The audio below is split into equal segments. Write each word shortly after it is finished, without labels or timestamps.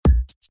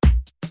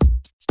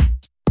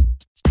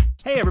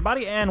Hey,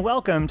 everybody, and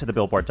welcome to the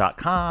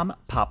Billboard.com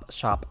Pop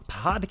Shop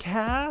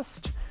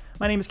Podcast.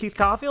 My name is Keith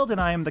Caulfield,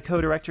 and I am the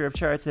co-director of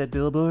charts at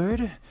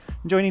Billboard.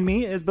 Joining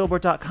me is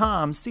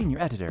Billboard.com senior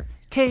editor,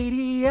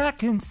 Katie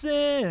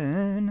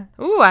Atkinson.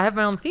 Ooh, I have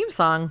my own theme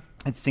song.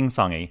 It's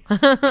sing-songy.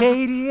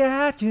 Katie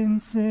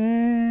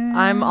Atkinson.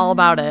 I'm all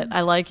about it.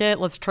 I like it.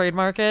 Let's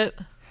trademark it.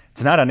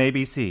 Tonight on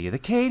ABC, The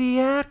Katie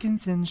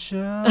Atkinson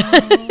Show.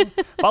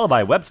 Followed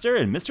by Webster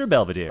and Mr.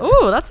 Belvedere.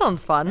 Ooh, that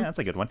sounds fun. Yeah, that's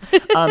a good one.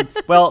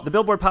 Well, the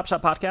Billboard Pop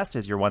Shop Podcast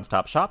is your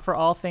one-stop shop for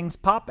all things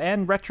pop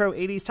and retro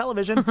 80s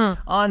television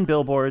on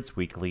Billboard's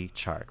weekly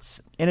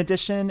charts. In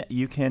addition,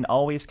 you can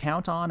always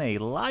count on a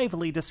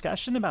lively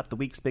discussion about the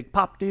week's big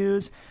pop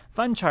news,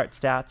 fun chart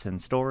stats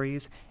and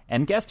stories,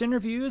 and guest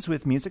interviews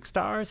with music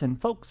stars and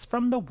folks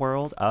from the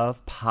world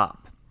of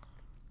pop.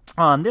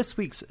 On this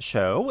week's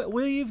show,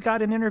 we've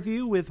got an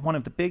interview with one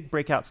of the big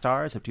breakout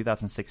stars of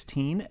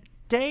 2016,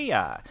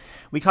 Daya.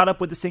 We caught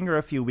up with the singer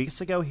a few weeks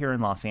ago here in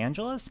Los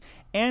Angeles,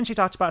 and she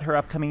talked about her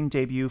upcoming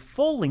debut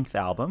full-length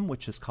album,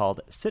 which is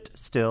called Sit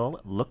Still,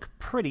 Look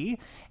Pretty,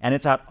 and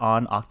it's out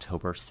on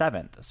October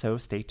 7th, so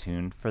stay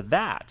tuned for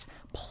that.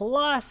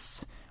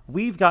 Plus,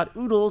 we've got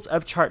oodles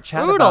of chart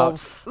chat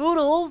Oodles.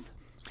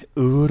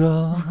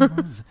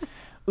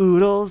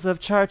 Oodles of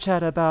chart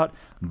chat about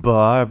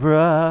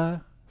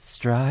Barbra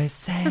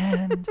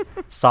Streisand.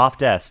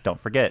 Soft S,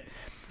 don't forget.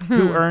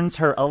 Who earns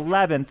her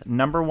 11th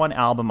number one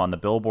album on the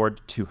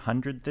Billboard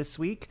 200 this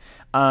week.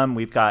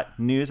 We've got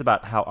news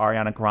about how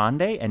Ariana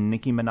Grande and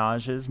Nicki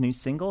Minaj's new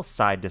single,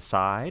 Side to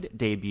Side,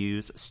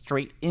 debuts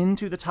straight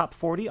into the top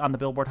 40 on the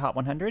Billboard Hot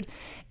 100.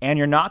 And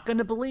you're not going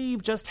to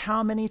believe just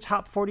how many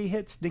top 40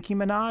 hits Nicki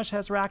Minaj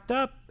has racked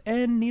up,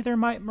 and neither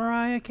might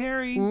Mariah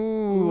Carey.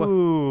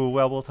 Ooh.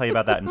 Well, we'll tell you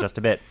about that in just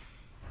a bit.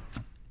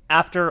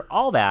 After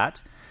all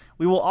that,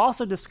 we will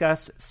also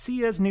discuss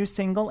Sia's new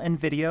single and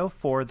video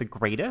for The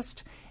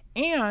Greatest,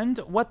 and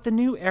what the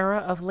new era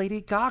of Lady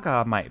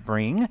Gaga might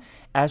bring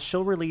as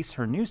she'll release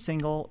her new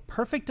single,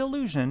 Perfect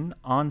Illusion,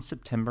 on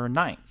September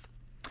 9th.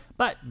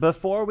 But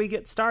before we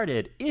get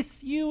started, if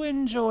you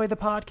enjoy the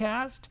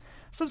podcast,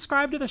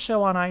 subscribe to the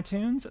show on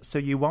iTunes so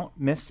you won't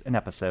miss an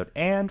episode,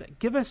 and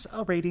give us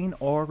a rating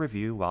or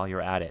review while you're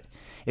at it.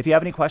 If you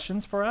have any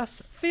questions for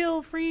us,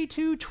 feel free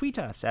to tweet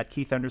us at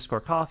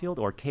Keith_Caulfield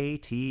or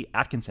KT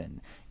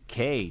Atkinson.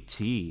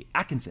 KT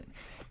Atkinson.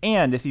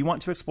 And if you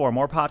want to explore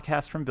more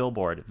podcasts from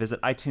Billboard,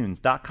 visit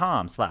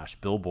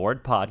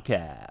itunes.com/Billboard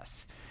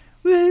Podcasts.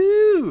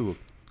 Woo!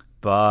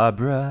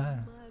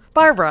 Barbra.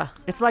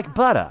 It's like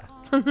butter.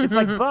 It's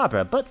like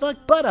Barbara, but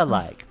like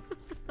butter-like.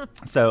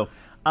 So,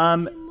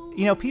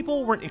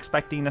 people weren't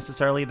expecting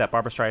necessarily that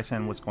Barbra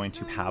Streisand was going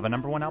to have a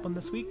number one album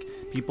this week.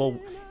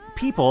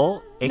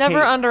 People,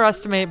 never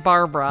underestimate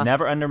Barbra.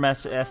 Never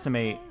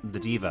underestimate the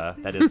diva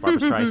that is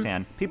Barbra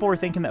Streisand. People were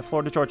thinking that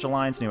Florida Georgia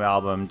Line's new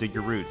album, Dig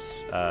Your Roots,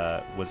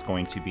 was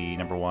going to be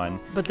number one.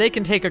 But they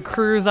can take a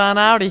cruise on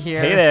out of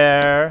here. Hey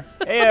there.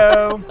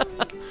 Heyo.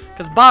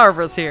 Because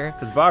Barbra's here.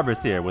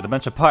 With a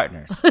bunch of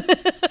partners.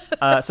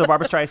 So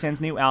Barbra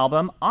Streisand's new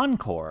album,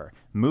 Encore,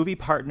 Movie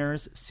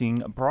Partners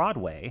Sing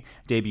Broadway,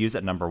 debuts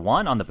at number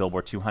one on the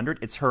Billboard 200.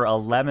 It's her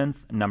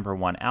 11th number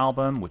one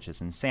album, which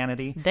is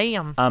insanity.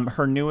 Damn.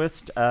 Her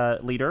newest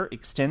leader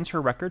extends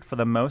her record for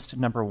the most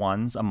number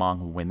ones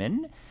among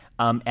women,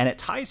 and it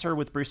ties her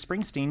with Bruce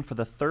Springsteen for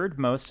the third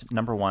most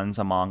number ones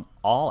among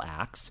all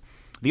acts.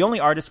 The only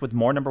artists with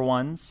more number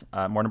one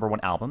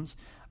albums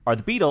are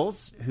the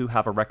Beatles, who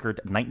have a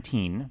record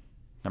 19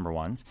 number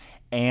ones,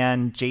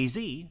 and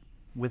Jay-Z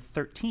with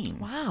 13.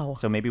 Wow.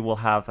 So maybe we'll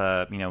have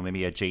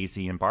maybe a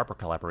Jay-Z and Barbra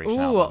collaboration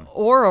album.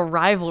 Or a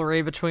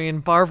rivalry between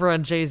Barbra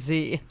and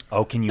Jay-Z.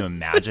 Oh, can you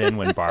imagine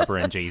when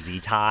Barbra and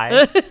Jay-Z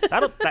tie?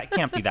 That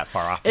can't be that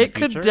far off in the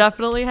future. It could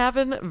definitely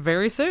happen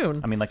very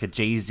soon. I mean, like a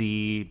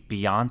Jay-Z,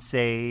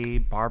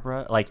 Beyonce,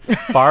 Barbra, like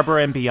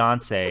Barbra and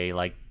Beyonce,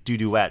 like do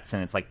duets,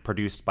 and it's like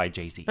produced by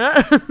Jay-Z.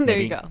 There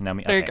you go.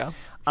 There you go.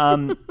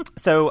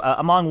 So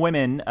among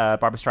women,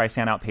 Barbra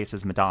Streisand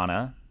outpaces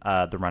Madonna,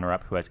 the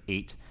runner-up, who has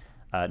 8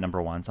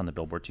 number ones on the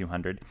Billboard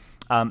 200.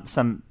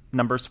 Some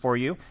numbers for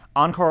you.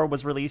 Encore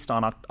was released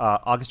on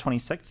August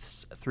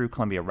 26th through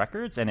Columbia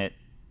Records, and it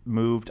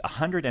moved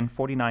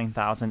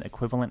 149,000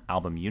 equivalent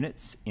album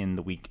units in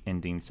the week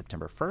ending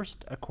September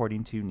 1st,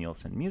 according to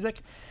Nielsen Music.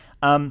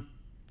 And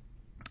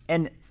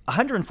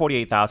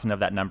 148,000 of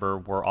that number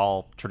were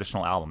all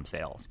traditional album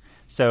sales.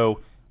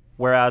 So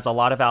whereas a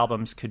lot of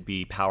albums could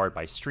be powered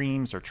by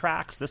streams or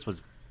tracks, this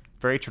was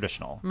very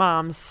traditional.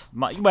 Moms.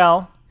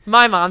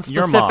 My mom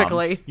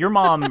specifically. Your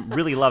mom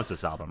really loves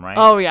this album, right?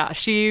 Oh, yeah.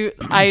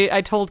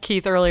 I told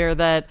Keith earlier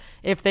that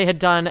if they had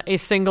done a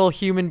single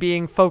human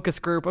being focus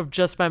group of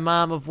just my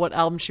mom of what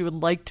album she would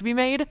like to be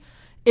made,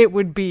 it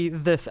would be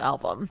this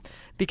album.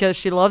 Because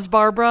she loves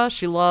Barbra.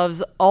 She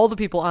loves all the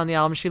people on the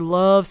album. She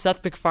loves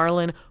Seth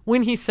MacFarlane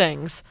when he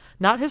sings.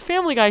 Not his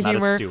Family Guy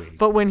humor,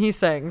 but when he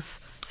sings.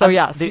 So,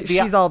 yes,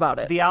 she's all about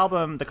it.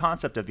 The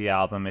concept of the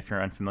album, if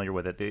you're unfamiliar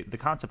with it, the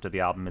concept of the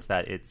album is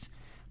that it's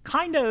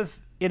kind of,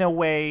 in a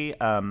way,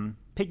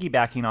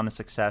 piggybacking on the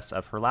success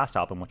of her last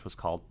album, which was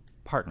called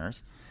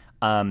Partners.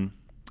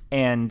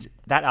 And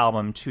that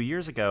album 2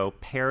 years ago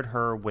paired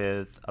her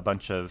with a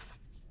bunch of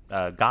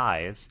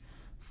guys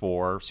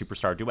for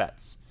superstar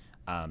duets.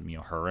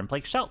 Her and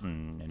Blake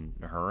Shelton,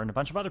 and her and a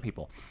bunch of other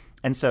people.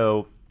 And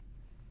so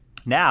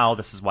now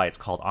this is why it's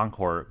called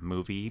Encore.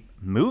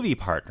 Movie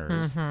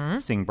partners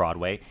sing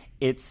Broadway.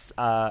 It's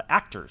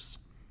actors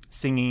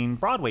singing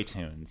Broadway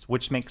tunes,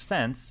 which makes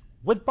sense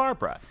with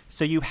Barbara.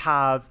 So you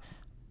have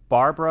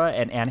Barbara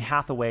and Anne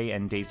Hathaway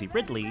and Daisy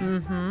Ridley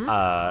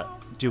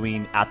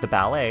doing At the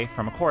Ballet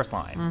from a chorus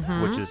line,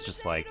 which is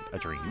just like a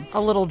dream.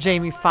 A little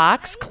Jamie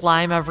Foxx,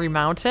 Climb Every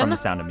Mountain. From The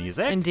Sound of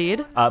Music.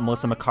 Indeed.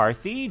 Melissa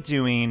McCarthy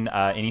doing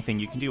Anything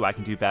You Can Do, I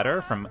Can Do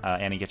Better from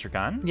Annie Get Your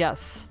Gun.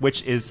 Yes.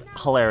 Which is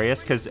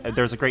hilarious because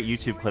there's a great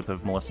YouTube clip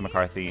of Melissa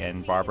McCarthy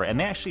and Barbara, and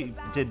they actually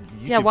did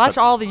YouTube watch clips.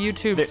 all the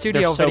YouTube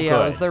studio so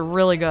videos. good. They're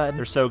really good.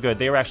 They're so good.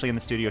 They were actually in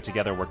the studio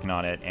together working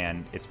on it,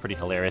 and it's pretty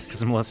hilarious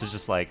because Melissa's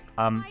just like,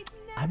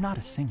 I'm not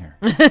a singer.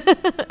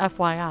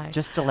 FYI.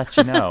 Just to let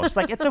you know. She's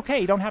like, it's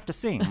okay. You don't have to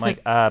sing. I'm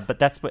like, but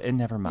that's what,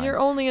 never mind. You're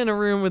only in a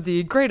room with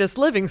the greatest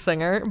living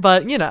singer,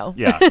 but you know.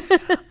 Yeah.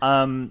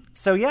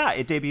 So yeah,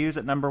 it debuts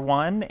at number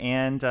 1,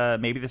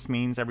 and maybe this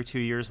means every 2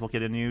 years we'll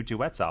get a new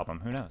duets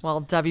album. Who knows?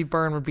 Well, Debbie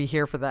Byrne would be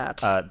here for that.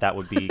 That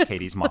would be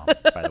Katie's mom,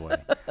 by the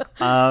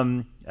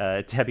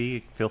way.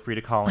 Debbie, feel free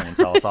to call in and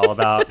tell us all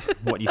about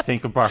what you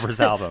think of Barbara's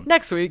album.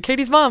 Next week,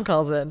 Katie's mom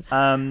calls in.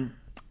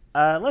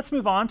 Let's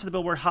move on to the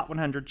Billboard Hot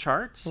 100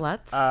 charts.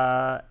 Let's.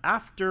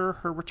 After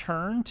her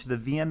return to the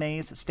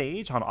VMAs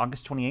stage on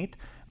August 28th,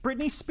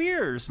 Britney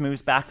Spears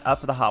moves back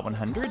up the Hot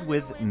 100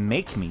 with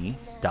Make Me, ...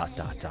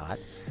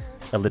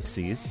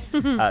 ellipses,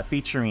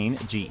 featuring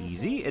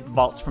G-Eazy. It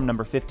vaults from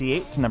number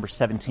 58 to number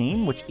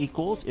 17, which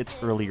equals its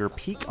earlier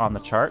peak on the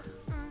chart.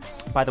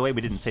 By the way,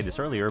 we didn't say this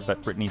earlier,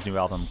 but Britney's new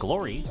album,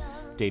 Glory,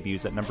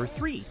 debuts at number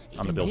 3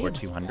 on the Billboard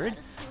 200.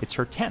 It's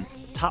her 10th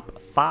top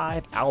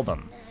 5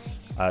 album.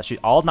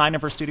 All 9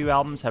 of her studio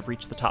albums have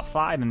reached the top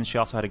 5, and then she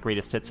also had a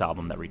greatest hits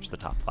album that reached the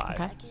top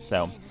 5. Okay.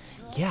 So,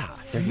 yeah,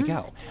 there you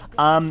go.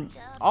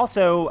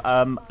 Also,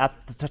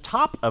 at the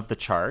top of the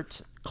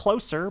chart,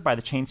 Closer by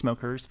the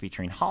Chainsmokers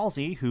featuring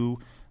Halsey, who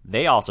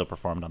they also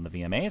performed on the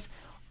VMAs,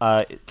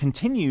 it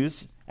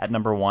continues at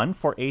number 1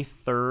 for a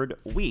third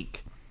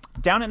week.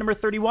 Down at number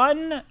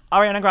 31,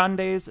 Ariana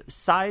Grande's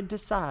Side to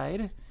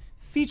Side,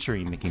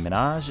 featuring Nicki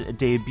Minaj,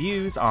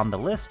 debuts on the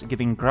list,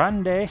 giving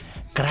Grande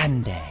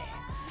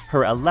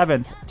her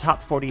 11th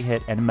top 40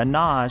 hit, and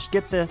Minaj,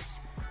 get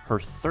this, her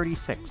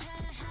 36th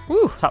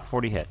top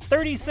 40 hit.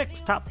 36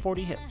 top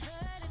 40 hits.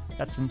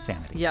 That's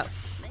insanity.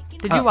 Yes.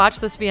 Did you watch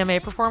this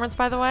VMA performance,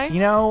 by the way? You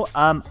know,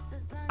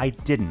 I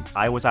didn't.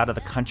 I was out of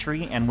the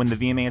country, and when the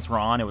VMAs were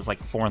on, it was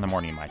like 4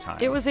 a.m. my time.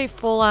 It was a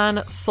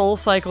full-on Soul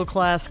Cycle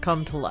class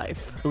come to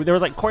life. There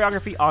was like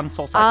choreography on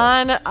Soul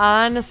Cycles.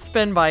 On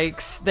spin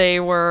bikes. They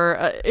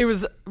were, it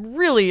was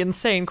really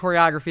insane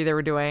choreography they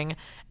were doing.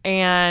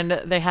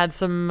 And they had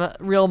some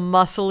real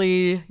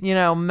muscly,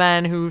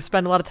 men who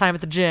spend a lot of time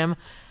at the gym,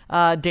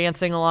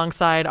 dancing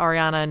alongside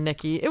Ariana and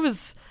Nicki. It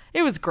was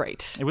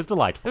great. It was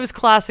delightful. It was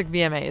classic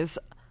VMAs.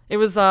 It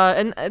was,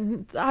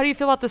 and how do you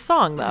feel about this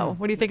song, though?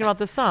 What are you thinking about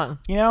this song?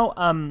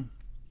 I'm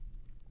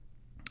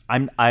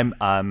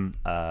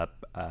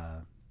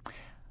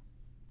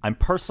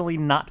personally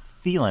not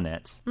feeling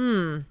it.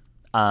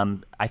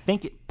 I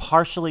think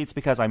partially it's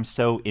because I'm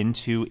so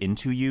into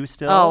you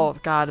still. Oh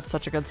God, it's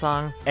such a good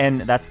song. And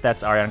that's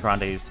Ariana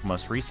Grande's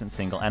most recent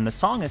single, and the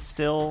song is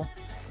still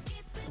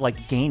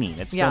like gaining.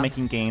 It's still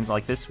making gains.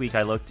 Like this week,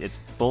 I looked; it's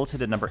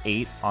bulleted at number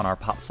 8 on our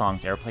pop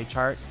songs airplay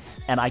chart,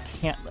 and I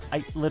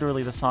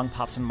literally the song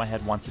pops into my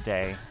head once a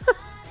day,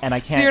 and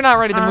I can't. So you're not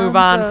ready to move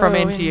on from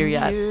Into You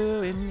yet.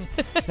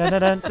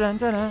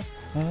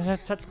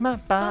 Touch my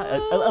body.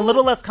 A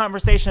little less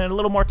conversation and a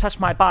little more touch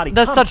my body.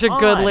 That's such a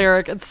good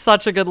lyric. It's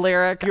such a good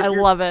lyric. I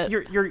love it.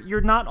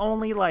 You're not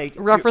only like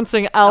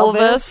referencing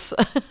Elvis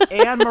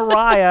and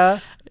Mariah.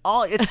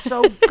 It's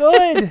so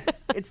good.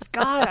 It's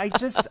God.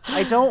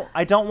 I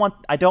don't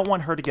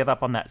want her to give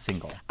up on that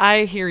single.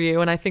 I hear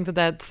you, and I think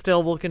that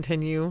still will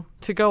continue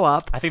to go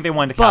up. I think they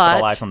wanted to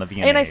capitalize on the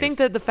VMAs. And I think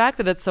that the fact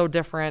that it's so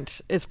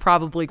different is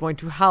probably going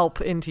to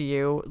help Into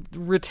You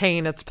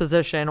retain its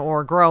position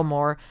or grow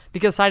more,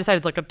 because Side to Side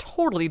is like a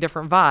totally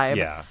different vibe.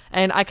 Yeah.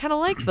 And I kind of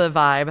like the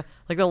vibe.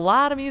 Like a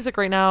lot of music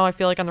right now, I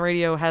feel like on the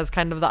radio has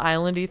kind of the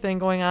islandy thing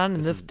going on,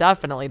 and this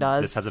definitely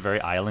does. This has a very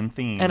island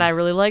theme. And I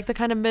really like the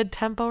kind of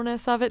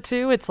mid-tempo-ness of it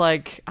too. It's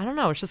like, I don't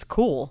know, it's just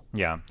cool.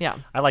 Yeah. Yeah.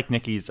 I like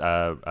Nicki's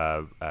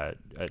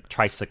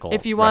tricycle.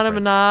 If you want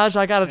reference. a Menage,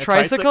 I got a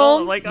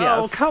tricycle. Like, yes.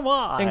 Oh, come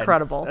on.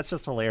 Incredible. That's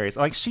just hilarious.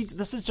 Like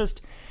this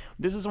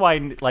is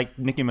why like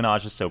Nicki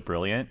Minaj is so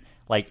brilliant.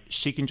 Like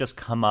she can just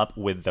come up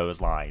with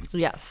those lines.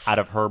 Yes. Out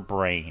of her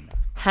brain.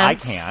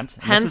 Hence, I can't.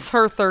 Hence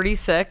her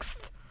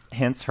 36th.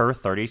 Hence her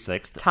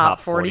 36th top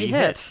 40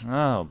 hit.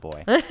 Oh,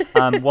 boy.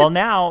 Well,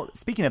 now,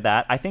 speaking of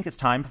that, I think it's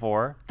time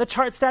for the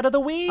chart stat of the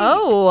week.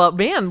 Oh,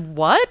 man,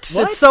 what?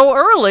 It's so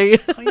early.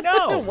 I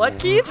know. What,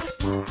 Keith?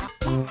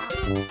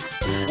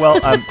 Well,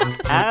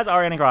 as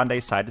Ariana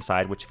Grande Side to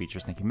Side, which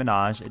features Nicki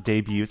Minaj,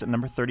 debuts at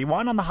number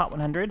 31 on the Hot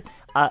 100,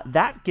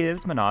 that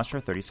gives Minaj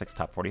her 36th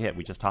top 40 hit.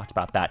 We just talked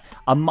about that.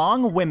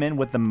 Among women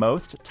with the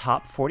most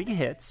top 40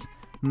 hits,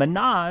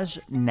 Minaj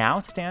now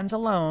stands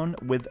alone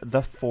with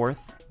the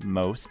 4th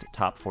most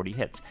top 40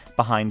 hits,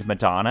 behind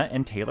Madonna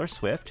and Taylor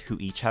Swift, who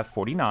each have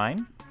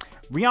 49,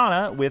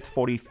 Rihanna with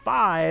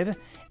 45,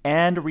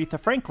 and Aretha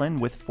Franklin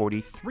with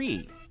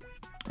 43.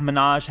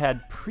 Minaj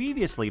had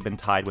previously been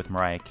tied with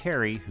Mariah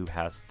Carey, who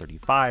has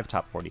 35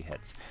 top 40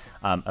 hits.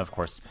 Of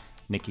course,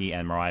 Nicki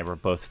and Mariah were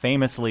both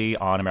famously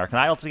on American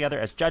Idol together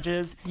as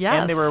judges, Yes.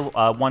 and they were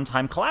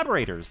one-time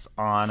collaborators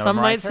on Some a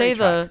Mariah might Carey say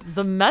track.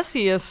 the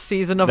messiest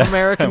season of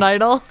American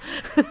Idol.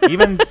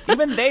 Even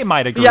they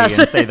might agree Yes.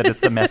 and say that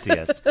it's the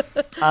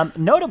messiest.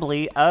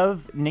 Notably,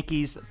 of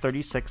Nicki's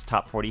 36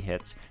 top 40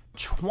 hits,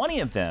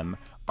 20 of them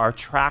are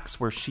tracks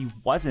where she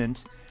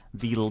wasn't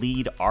the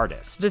lead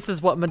artist. This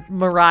is what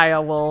Mariah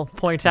will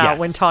point out Yes.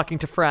 when talking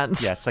to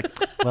friends. Yes, like,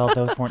 well,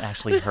 those weren't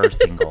actually her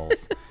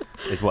singles,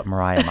 is what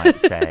Mariah might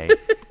say.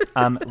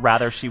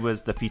 Rather, she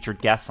was the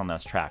featured guest on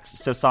those tracks.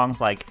 So songs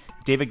like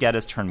David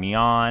Guetta's Turn Me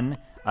On,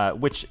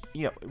 which,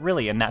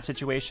 really in that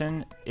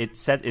situation, it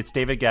says it's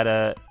David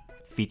Guetta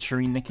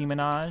featuring Nicki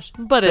Minaj.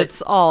 But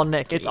it's all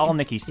Nicki. It's all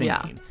Nicki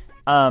singing.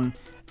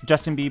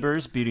 Justin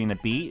Bieber's Beauty and the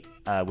Beat,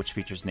 which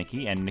features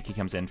Nicki, and Nicki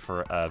comes in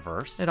for a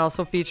verse. It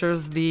also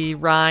features the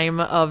rhyme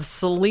of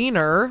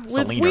Selena with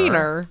Selena.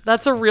 Wiener.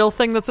 That's a real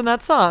thing that's in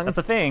that song. That's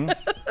a thing.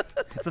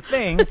 It's a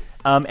thing.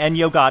 And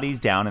Yo Gotti's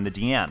Down in the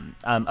DM.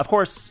 Of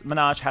course,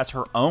 Minaj has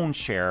her own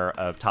share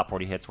of top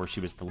 40 hits where she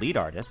was the lead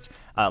artist,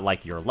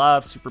 like Your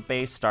Love, Super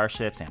Bass,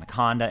 Starships,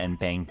 Anaconda, and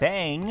Bang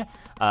Bang,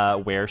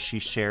 where she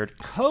shared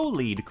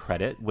co-lead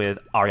credit with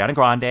Ariana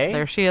Grande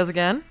There she is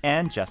again.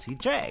 and Jessie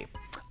J.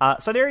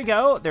 So there you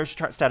go. There's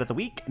your stat of the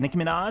week. Nicki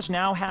Minaj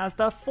now has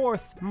the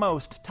 4th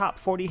most top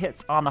 40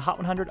 hits on the Hot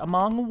 100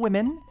 among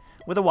women,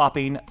 with a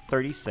whopping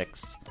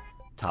 36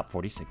 top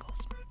 40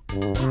 singles.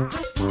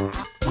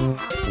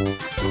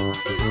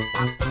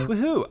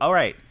 Woohoo! All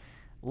right,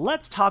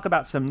 let's talk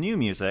about some new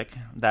music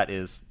that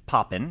is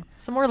poppin'.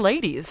 Some more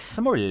ladies.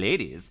 Some more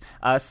ladies.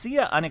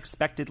 Sia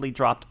unexpectedly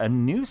dropped a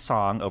new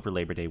song over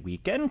Labor Day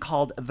weekend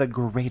called The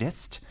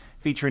Greatest,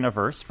 featuring a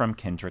verse from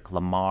Kendrick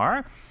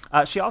Lamar.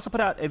 She also put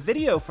out a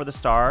video for the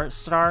star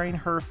starring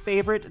her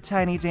favorite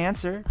tiny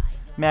dancer,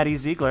 Maddie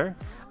Ziegler.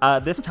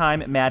 This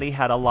time, Maddie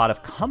had a lot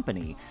of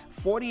company,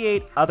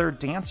 48 other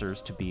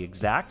dancers to be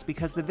exact,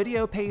 because the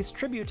video pays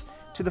tribute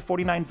to the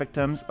 49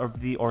 victims of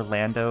the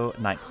Orlando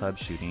nightclub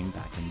shooting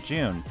back in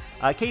June.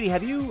 Katie,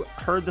 have you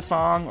heard the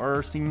song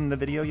or seen the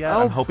video yet?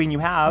 I'm hoping you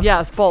have.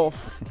 Yes,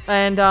 both.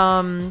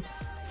 And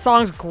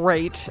song's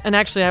great. And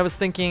actually, I was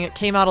thinking it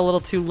came out a little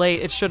too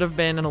late. It should have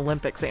been an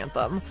Olympics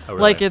anthem. Oh,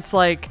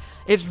 really?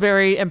 It's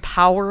very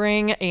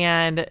empowering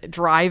and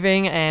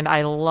driving, and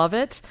I love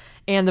it.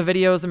 And the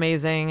video is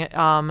amazing.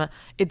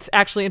 It's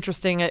actually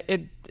interesting.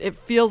 It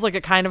feels like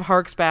it kind of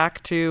harks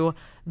back to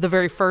the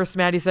very first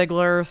Maddie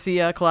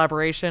Ziegler-Sia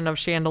collaboration of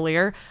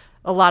Chandelier.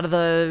 A lot of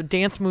the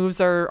dance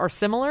moves are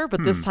similar,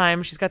 but this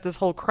time she's got this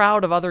whole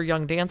crowd of other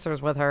young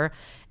dancers with her.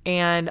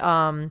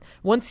 And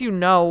once you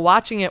know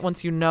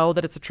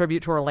that it's a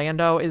tribute to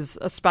Orlando is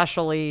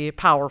especially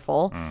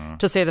powerful,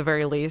 to say the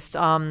very least.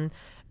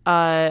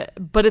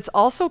 But it's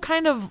also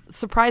kind of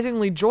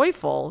surprisingly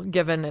joyful,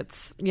 given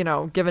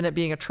it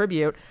being a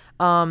tribute.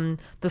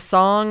 The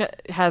song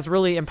has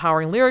really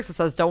empowering lyrics. It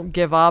says, "Don't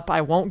give up,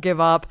 I won't give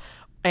up,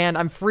 and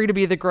I'm free to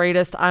be the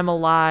greatest, I'm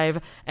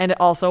alive." And it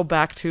also,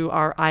 back to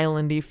our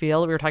islandy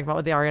feel that we were talking about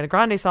with the Ariana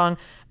Grande song,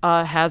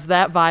 has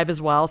that vibe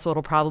as well. So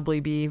it'll probably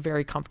be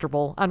very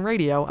comfortable on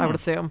radio, I would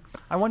assume.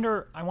 I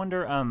wonder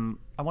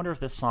if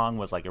this song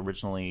was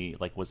originally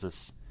was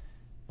this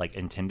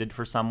intended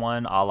for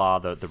someone, a la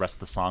the rest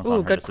of the songs on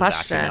her Good This Is Acting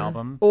question.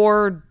 album?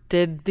 Or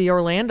did the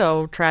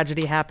Orlando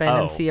tragedy happen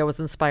Oh. and Sia was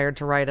inspired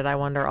to write it? I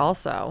wonder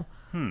also.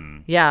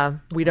 Yeah,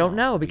 we don't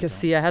know because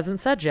Sia hasn't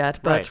said yet,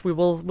 but Right.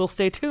 we'll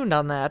stay tuned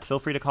on that. Feel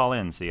free to call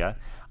in, Sia.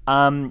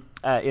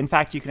 In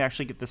fact, you can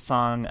actually get this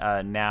song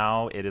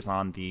now. It is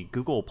on the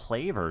Google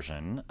Play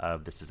version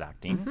of This Is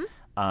Acting.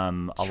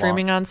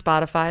 Streaming on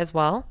Spotify as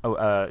well.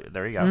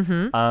 There you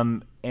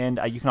go. And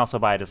you can also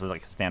buy it as a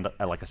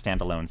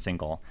standalone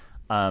single.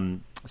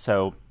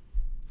 So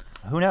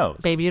who knows?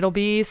 Maybe it'll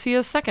be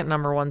Sia's second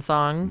number one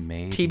song.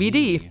 Maybe.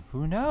 TBD.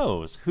 Who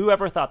knows?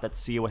 Whoever thought that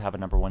Sia would have a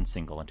number one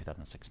single in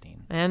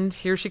 2016? And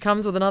here she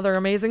comes with another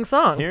amazing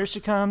song. Here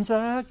she comes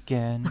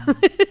again.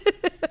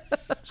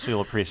 She'll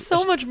appreciate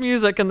So much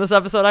music in this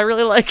episode. I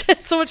really like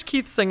it. So much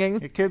Keith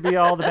singing. It could be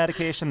all the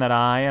medication that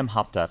I am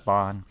hopped up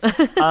on.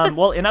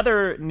 Well, in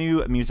other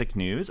new music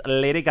news,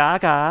 Lady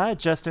Gaga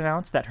just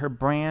announced that her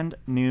brand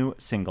new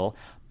single,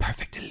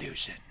 Perfect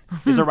Illusion,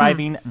 is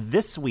arriving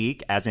this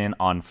week, as in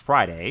on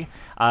Friday.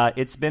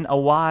 It's been a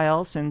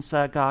while since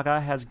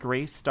Gaga has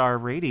graced our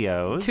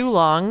radios. Too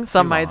long,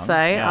 some might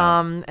say.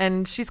 Yeah.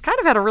 And she's kind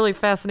of had a really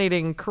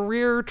fascinating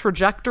career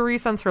trajectory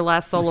since her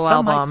last solo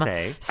Some might album.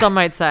 say. Some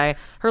might say.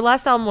 Her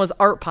last album was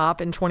Art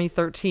Pop in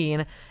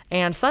 2013.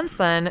 And since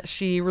then,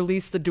 she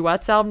released the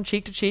duets album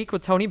Cheek to Cheek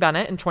with Tony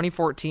Bennett in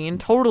 2014,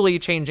 totally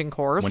changing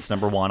course. Went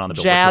number one on the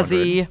Billboard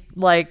Jazzy,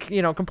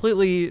 200.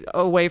 completely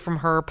away from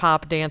her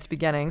pop dance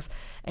beginnings.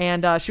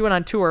 And she went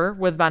on tour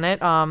with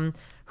Bennett,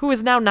 who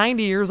is now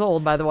 90 years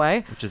old, by the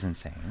way. Which is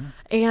insane.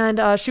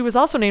 And she was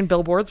also named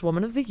Billboard's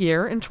Woman of the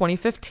Year in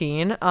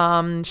 2015.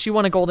 She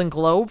won a Golden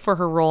Globe for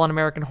her role on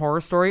American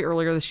Horror Story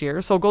earlier this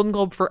year. So a Golden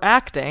Globe for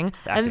acting.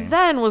 And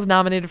then was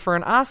nominated for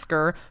an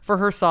Oscar for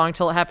her song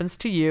Till It Happens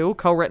to You,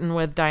 co-written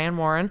with Diane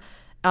Warren,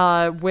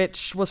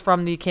 which was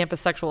from the campus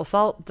sexual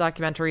assault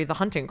documentary The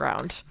Hunting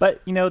Ground.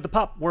 But, the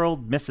pop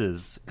world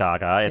misses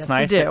Gaga. It's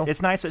nice.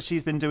 It's nice that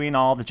she's been doing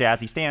all the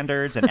jazzy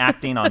standards and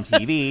acting on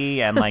TV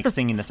and,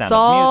 singing the sound of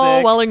music. It's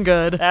all well and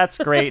good. That's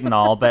great and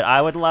all, but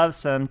I would love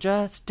some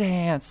Just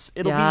Dance.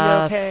 It'll be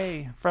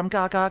okay from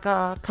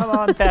Gaga. Come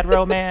on, Bad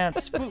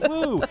Romance. Woo,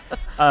 woo.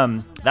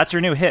 That's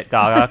your new hit,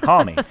 Gaga.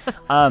 Call me.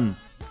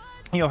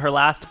 Her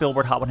last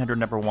Billboard Hot 100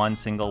 #1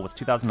 single was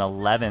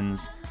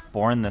 2011's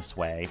Born This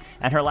Way,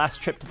 and her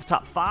last trip to the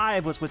top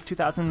 5 was with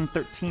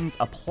 2013's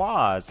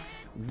Applause.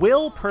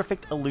 Will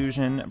Perfect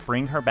Illusion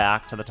bring her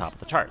back to the top of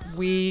the charts?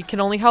 We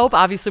can only hope.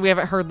 Obviously, we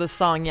haven't heard this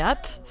song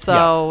yet,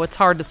 so It's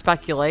hard to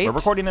speculate. We're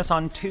recording this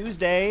on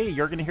Tuesday.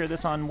 You're going to hear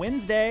this on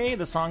Wednesday.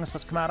 The song is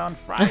supposed to come out on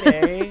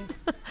Friday.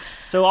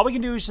 So all we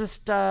can do is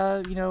just,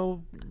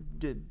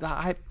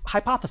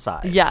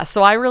 hypothesize. Yeah,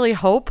 so I really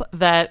hope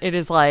that it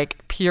is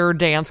pure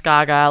dance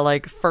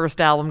Gaga,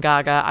 first album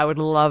Gaga. I would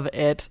love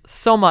it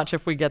so much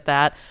if we get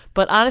that.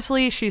 But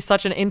honestly, she's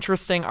such an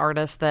interesting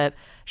artist that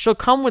she'll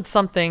come with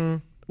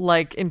something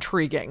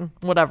intriguing,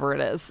 whatever it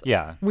is.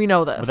 Yeah, we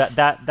know this.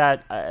 Well,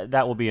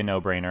 that will be a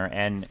no-brainer.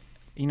 And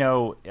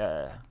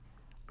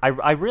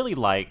I really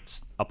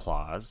liked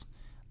Applause.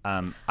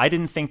 I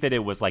didn't think that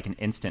it was an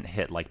instant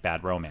hit like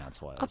Bad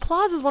Romance was.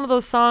 Applause is one of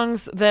those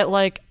songs that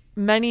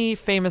many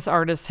famous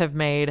artists have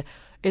made.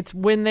 It's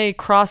when they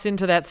cross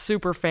into that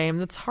super fame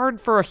that's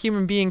hard for a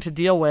human being to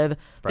deal with.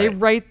 Right. They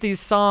write these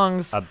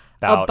songs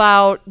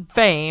about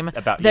fame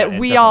that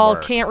we all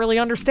can't really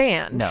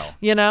understand.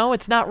 No.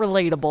 It's not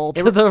relatable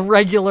to the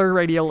regular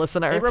radio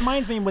listener. It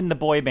reminds me when the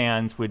boy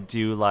bands would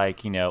do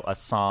a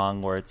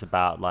song where it's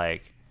about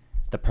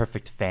the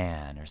perfect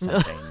fan or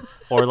something.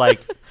 Or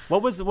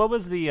what was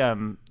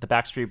the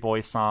Backstreet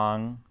Boys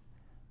song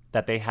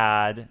that they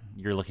had?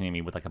 You're looking at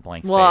me with a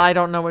blank face. Well, I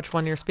don't know which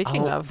one you're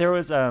speaking of. There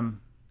was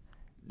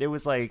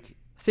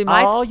See,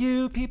 all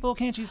you people,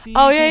 can't you see?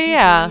 Oh, can't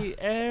yeah. You see?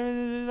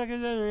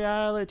 A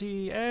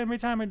reality. Every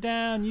time we're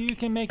down, you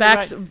can make it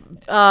right. And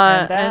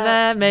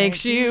that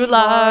makes you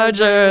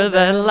larger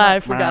than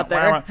life. We got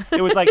there.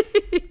 It was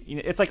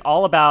it's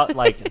all about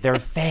their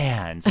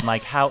fans and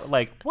how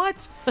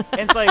what?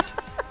 And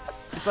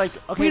it's okay.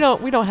 We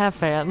don't have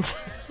fans.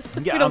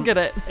 Yeah, we don't get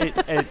it.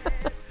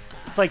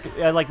 It's like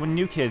when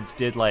New Kids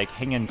did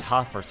Hangin'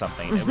 Tough or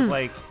something. It was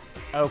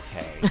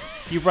okay,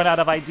 you've run out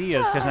of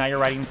ideas because now you're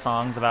writing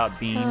songs about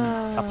being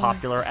a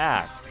popular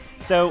act.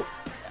 So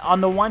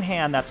on the one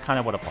hand, that's kind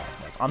of what Applause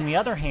was. On the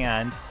other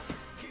hand,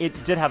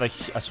 it did have a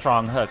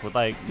strong hook with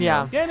and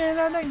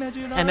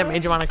it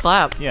made you want to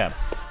clap. Yeah.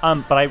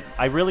 But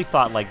I really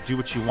thought Do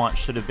What You Want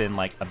should have been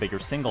a bigger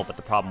single, but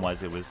the problem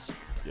was it was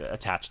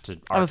attached to R.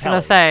 Kelly. I was going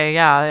to say,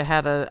 it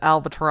had an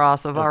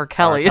albatross of R.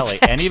 Kelly.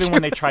 And even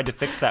when they tried to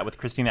fix that with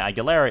Christina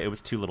Aguilera, it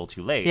was too little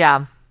too late.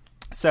 Yeah.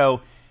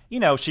 So,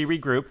 she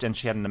regrouped and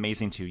she had an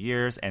amazing 2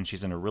 years and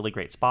she's in a really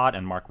great spot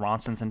and Mark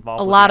Ronson's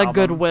involved with the lot of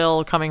album.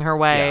 Goodwill coming her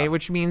way,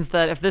 which means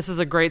that if this is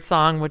a great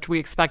song, which we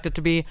expect it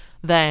to be,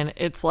 then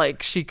it's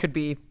she could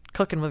be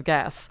cooking with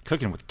gas.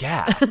 Cooking with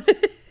gas?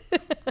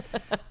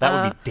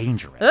 That would be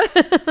dangerous.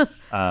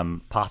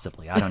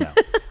 Possibly. I don't know.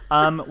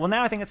 Well,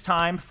 now I think it's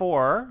time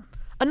for...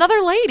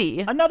 Another lady.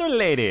 An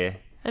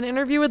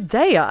interview with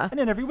Daya.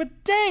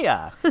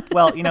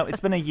 Well, it's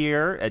been a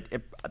year,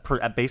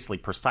 basically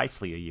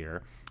precisely a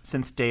year,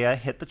 since Daya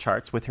hit the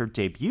charts with her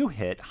debut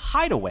hit,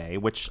 Hideaway,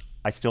 which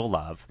I still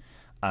love.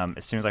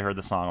 As soon as I heard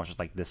the song, I was just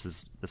like, this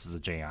is a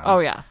jam. Oh,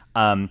 yeah.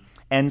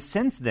 And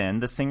since then,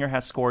 the singer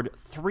has scored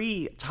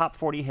 3 top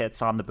 40 hits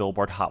on the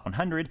Billboard Hot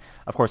 100,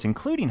 of course,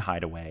 including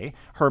Hideaway.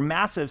 Her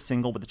massive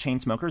single with the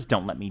Chainsmokers,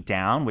 Don't Let Me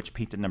Down, which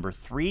peaked at number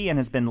 3 and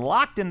has been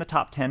locked in the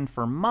top 10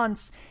 for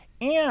months.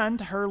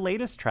 And her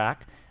latest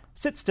track,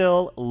 Sit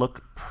Still,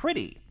 Look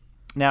Pretty.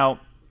 Now,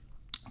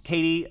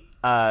 Katie,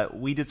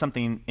 we did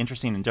something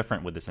interesting and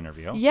different with this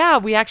interview. Yeah,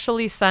 we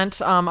actually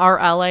sent our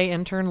LA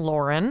intern,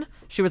 Lauren.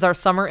 She was our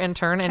summer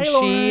intern, and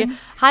Lauren.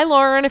 Hi,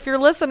 Lauren, if you're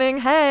listening,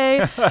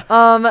 hey.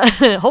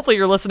 Hopefully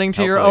you're listening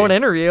to your own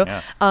interview.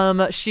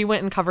 Yeah. She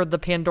went and covered the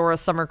Pandora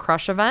Summer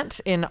Crush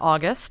event in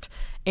August,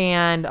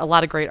 and a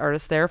lot of great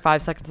artists there.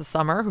 5 Seconds of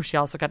Summer, who she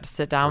also got to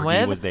sit down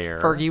with.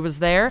 Fergie was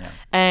there.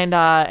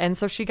 Yeah. And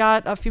so she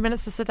got a few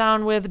minutes to sit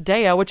down with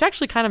Daya, which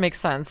actually kind of makes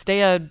sense.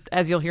 Daya,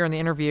 as you'll hear in the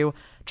interview,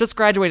 just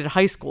graduated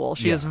high school.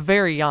 She is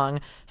very young.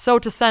 So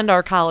to send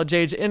our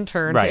college-age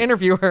intern to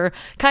interview her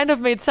kind of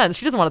made sense.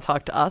 She doesn't want to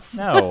talk to us.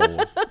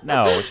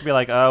 No. She'd be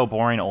like, oh,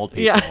 boring old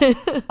people.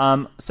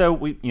 Yeah. So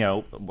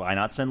why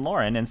not send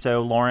Lauren? And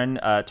so Lauren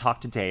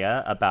talked to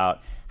Daya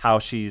about how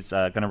she's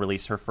going to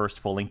release her first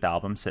full-length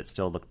album, Sit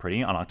Still, Look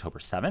Pretty, on October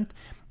 7th.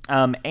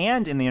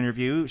 And in the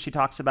interview, she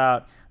talks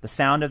about the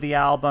sound of the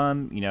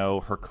album,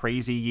 her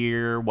crazy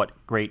year, what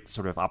great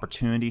sort of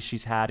opportunities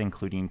she's had,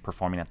 including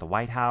performing at the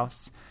White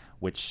House,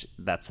 which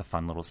that's a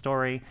fun little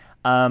story.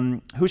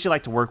 Who she'd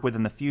like to work with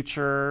in the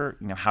future,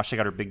 how she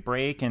got her big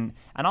break, and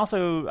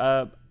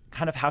also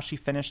kind of how she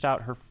finished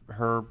out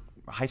her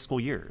high school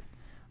year,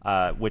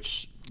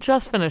 which...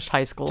 Just finished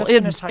high school.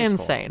 It's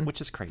insane.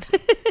 Which is crazy.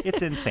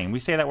 It's insane. We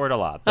say that word a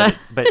lot, but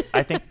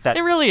I think that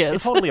it really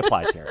is. It totally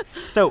applies here.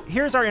 So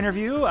here's our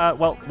interview,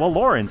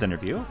 Lauren's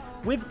interview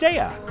with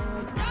Daya.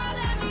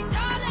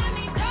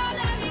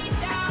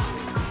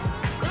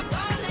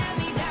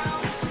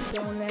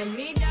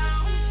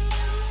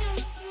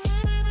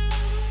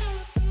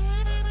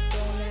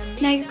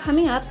 Now you're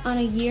coming up on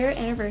a year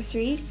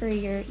anniversary for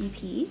your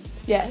EP.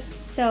 Yes.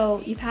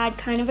 So you've had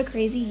kind of a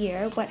crazy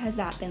year. What has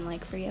that been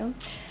like for you?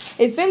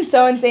 It's been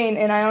so insane,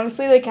 and I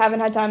honestly haven't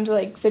had time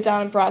to sit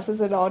down and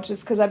process it all,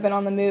 just because I've been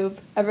on the move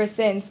ever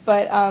since.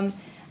 But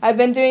I've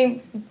been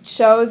doing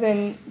shows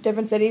in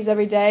different cities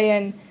every day,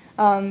 and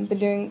been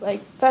doing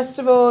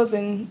festivals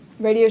and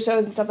radio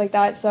shows and stuff like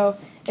that. So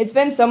it's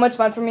been so much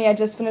fun for me. I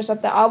just finished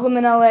up the album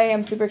in LA.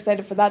 I'm super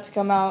excited for that to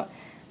come out.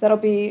 That'll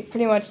be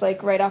pretty much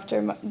right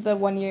after the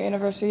 1 year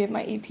anniversary of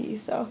my EP.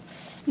 So.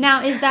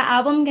 Now, is that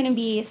album going to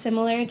be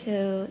similar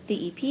to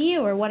the EP,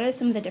 or what are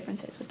some of the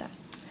differences with that?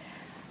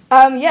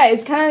 Yeah,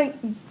 it's kind of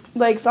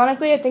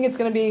sonically, I think it's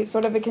going to be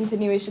sort of a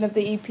continuation of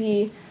the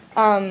EP,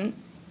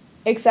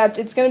 except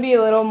it's going to be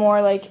a little more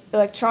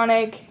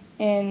electronic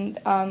and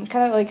kind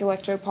of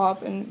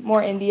electro-pop and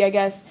more indie, I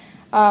guess.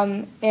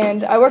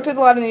 And I worked with a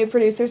lot of new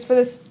producers for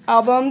this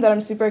album that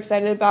I'm super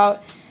excited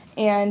about,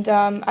 and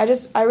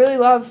I really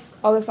love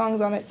all the songs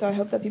on it, so I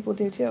hope that people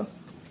do too.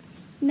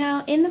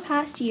 Now, in the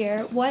past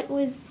year, what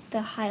was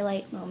the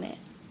highlight moment?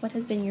 What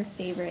has been your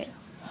favorite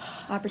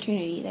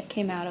opportunity that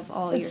came out of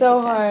all your success? It's so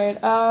hard.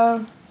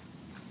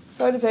 It's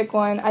hard to pick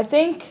one. I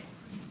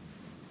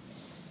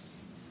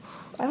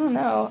don't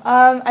know.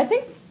 I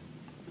think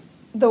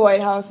the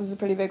White House is a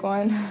pretty big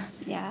one.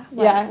 Yeah?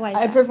 Why is that?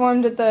 I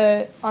performed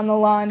on the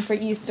lawn for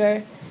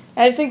Easter. And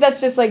I just think that's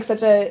just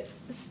such a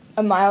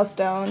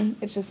milestone.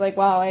 It's just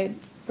wow, I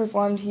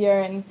performed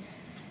here, and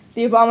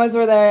the Obamas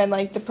were there, and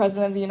the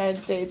President of the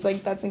United States.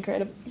 That's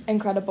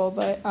incredible.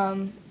 But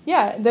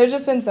yeah, there's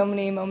just been so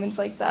many moments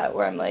like that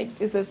where I'm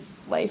is this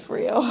life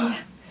real?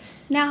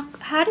 Now,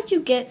 how did you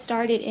get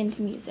started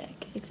into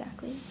music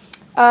exactly?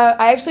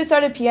 I actually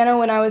started piano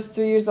when I was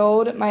 3 years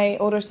old. My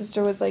older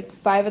sister was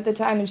 5 at the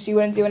time, and she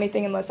wouldn't do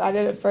anything unless I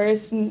did it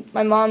first. And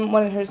my mom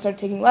wanted her to start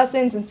taking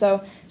lessons, and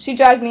so she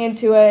dragged me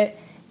into it.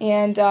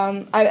 And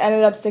I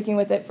ended up sticking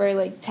with it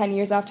for 10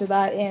 years after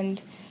that,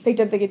 and picked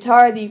up the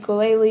guitar, the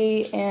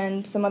ukulele,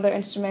 and some other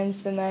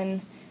instruments, and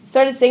then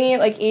started singing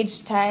at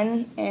age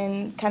 10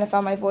 and kind of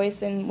found my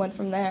voice and went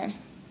from there.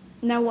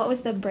 Now, what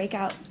was the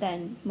breakout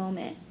then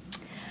moment?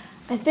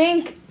 I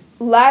think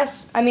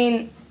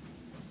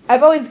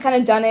I've always kind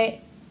of done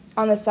it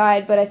on the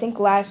side, but I think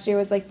last year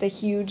was the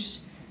huge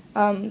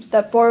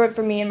step forward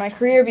for me in my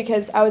career,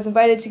 because I was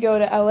invited to go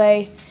to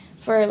LA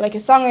for a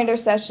songwriter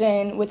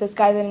session with this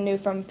guy that I knew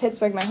from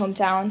Pittsburgh, my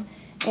hometown.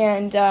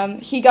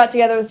 And he got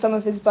together with some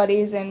of his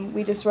buddies, and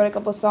we just wrote a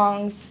couple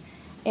songs.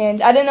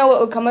 And I didn't know what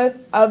would come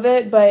of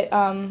it, but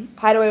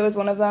Hideaway was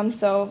one of them,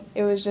 so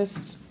it was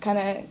just kind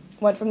of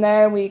went from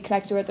there. We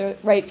connected with the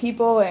right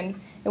people,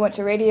 and it went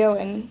to radio,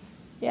 and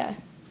yeah,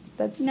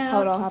 that's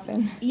how it all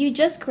happened. You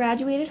just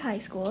graduated high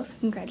school, so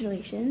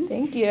congratulations.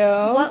 Thank you.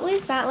 What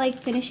was that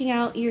like, finishing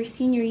out your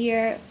senior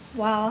year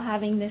while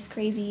having this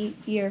crazy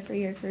year for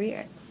your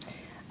career?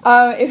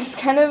 It was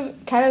kind of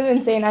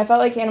insane. I felt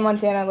like Hannah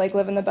Montana,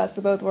 living the best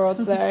of both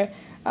worlds there.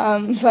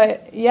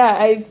 But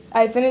yeah,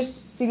 I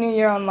finished senior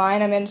year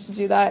online. I managed to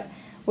do that,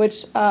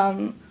 which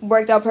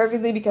worked out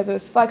perfectly because it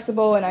was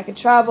flexible and I could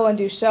travel and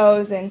do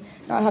shows and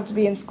not have to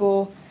be in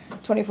school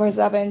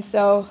 24/7.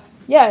 So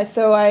yeah,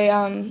 so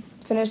I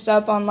finished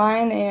up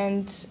online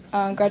and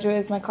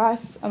graduated with my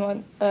class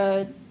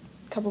a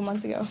couple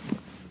months ago.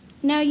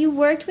 Now, you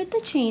worked with the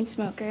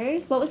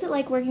Chainsmokers. What was it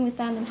like working with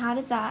them, and how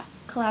did that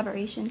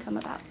collaboration come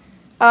about?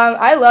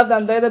 I love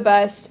them. They're the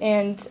best,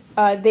 and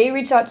they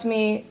reached out to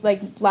me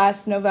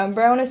last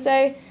November, I want to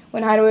say,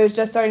 when Hideaway was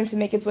just starting to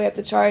make its way up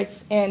the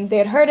charts, and they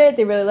had heard it,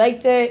 they really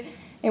liked it,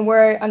 and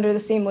we're under the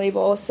same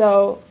label,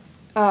 so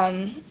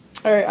we're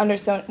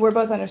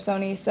both under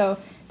Sony, so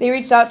they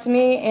reached out to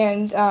me,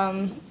 and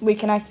we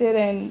connected,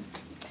 and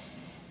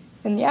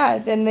yeah,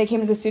 then they came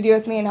to the studio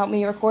with me and helped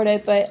me record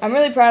it. But I'm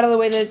really proud of the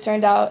way that it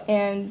turned out,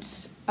 and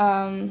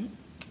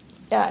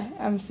yeah,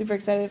 I'm super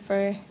excited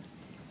for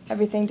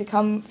everything to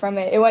come from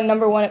it. It went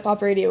 #1 at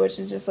Pop Radio, which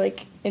is just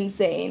like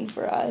insane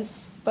for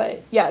us.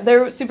 But yeah,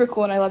 they're super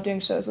cool, and I love doing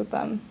shows with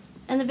them.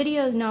 And the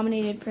video is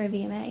nominated for a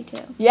VMA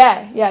too.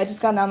 Yeah, I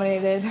just got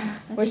nominated,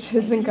 which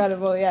is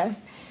incredible, yeah.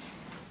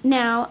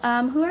 Now,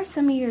 who are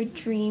some of your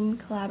dream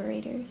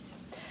collaborators?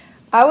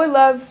 I would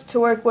love to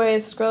work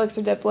with Skrillex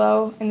or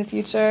Diplo in the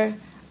future.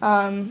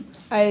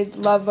 I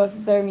love both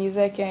of their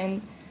music,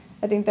 and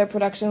I think their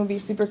production would be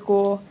super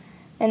cool.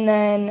 And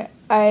then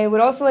I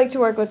would also like to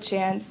work with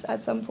Chance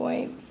at some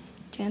point.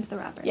 Chance the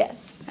Rapper.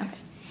 Yes. Okay.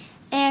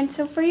 And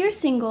so for your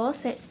single,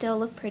 Sit Still,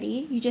 Look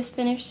Pretty, you just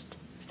finished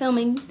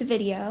filming the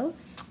video.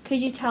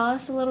 Could you tell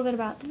us a little bit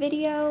about the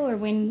video or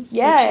when it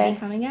should be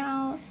coming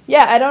out?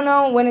 Yeah, I don't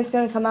know when it's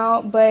going to come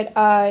out, but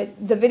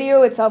the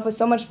video itself was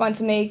so much fun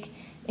to make,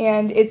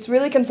 and it's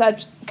really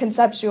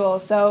conceptual.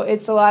 So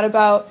it's a lot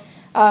about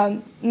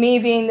me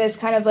being this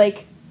kind of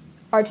like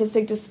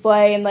artistic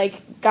display and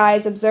like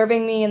guys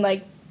observing me and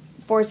like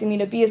forcing me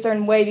to be a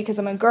certain way because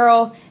I'm a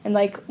girl and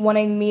like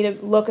wanting me to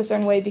look a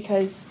certain way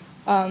because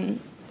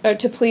or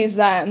to please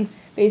them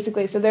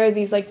basically. So there are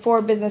these like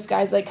 4 business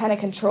guys like kind of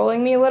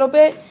controlling me a little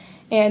bit,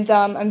 and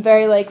I'm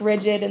very like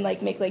rigid and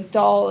like make like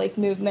doll like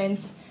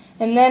movements,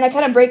 and then I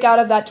kind of break out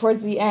of that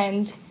towards the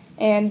end,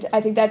 and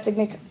I think that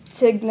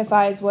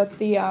signifies what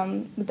the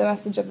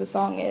message of the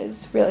song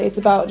is. Really, it's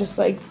about just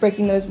like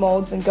breaking those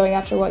molds and going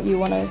after what you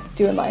want to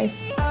do in life.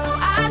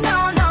 I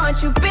don't know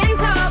what you've been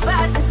told,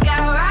 but this guy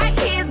right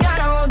here is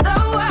gonna rule the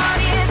world.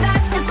 Yeah,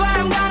 that is where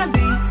I'm gonna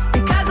be,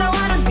 because I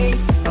wanna be.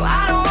 No,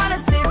 I don't wanna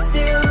sit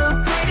still,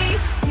 look pretty.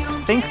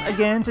 Thanks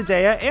again to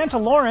Dea and to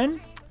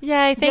Lauren.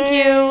 Yay, thank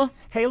Yay. you.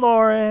 Hey,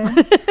 Lauren.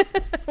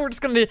 We're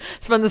just going to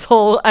spend this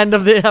whole end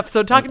of the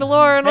episode talking to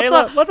Lauren. What's Hey,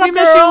 up? what's up, We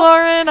miss you, girl?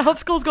 Lauren. I hope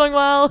school's going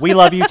well. We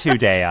love you too,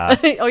 Dea.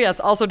 Oh, yes,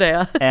 also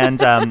Dea.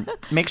 And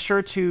make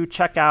sure to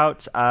check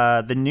out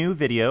the new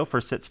video for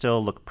Sit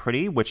Still, Look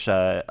Pretty, which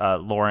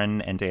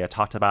Lauren and Dea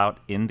talked about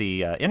in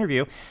the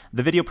interview.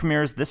 The video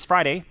premieres this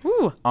Friday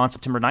on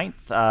September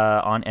 9th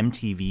on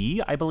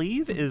MTV, I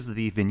believe, is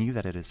the venue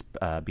that it is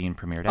being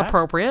premiered at.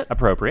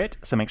 Appropriate.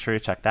 So make sure to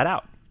check that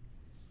out.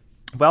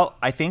 Well,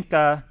 I think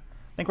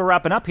we're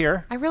wrapping up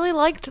here. I really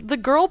liked the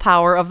girl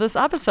power of this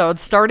episode,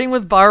 starting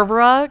with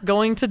Barbara,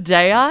 going to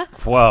Dea.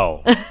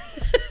 Whoa.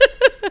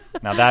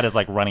 Now that is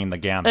like running the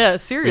gamut. Yeah,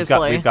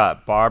 seriously. We've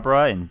got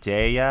Barbara and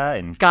Dea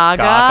and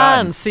Gaga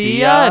and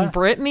Sia and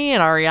Britney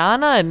and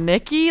Ariana and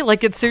Nicki.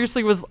 Like, it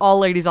seriously was all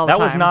ladies all the time.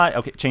 That was not...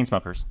 Okay,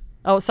 Chainsmokers.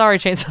 Oh, sorry,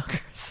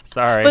 Chainsmokers.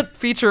 Sorry. But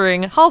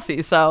featuring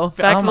Halsey, so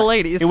back to the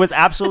ladies. It was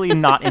absolutely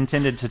not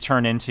intended to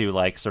turn into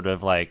like sort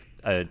of like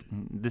a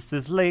this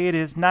is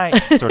ladies' night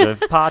sort of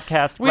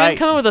podcast. We didn't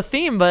come up with a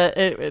theme, but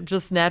it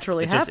just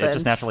naturally happened. It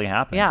just naturally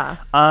happened. Yeah.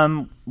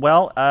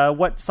 Well,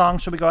 what song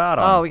should we go out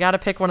on? Oh, we got to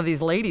pick one of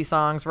these lady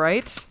songs,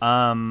 right?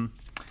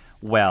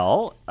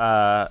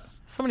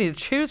 So many to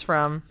choose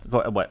from.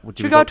 What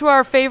should we go to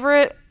our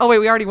favorite? Oh wait,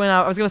 we already went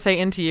out. I was gonna say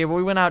Into You, but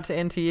we went out to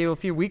Into You a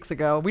few weeks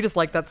ago. We just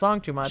like that song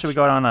too much. Should we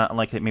go out on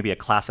like maybe a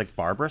classic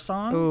Barbara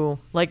song? Ooh,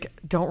 like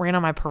Don't Rain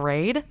on My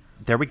Parade.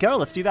 There we go.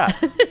 Let's do that.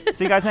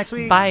 See you guys next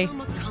week. Bye.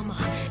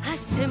 I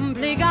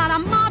simply gotta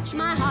march,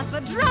 my heart's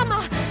a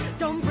drummer.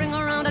 Don't bring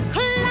around a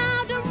cloud.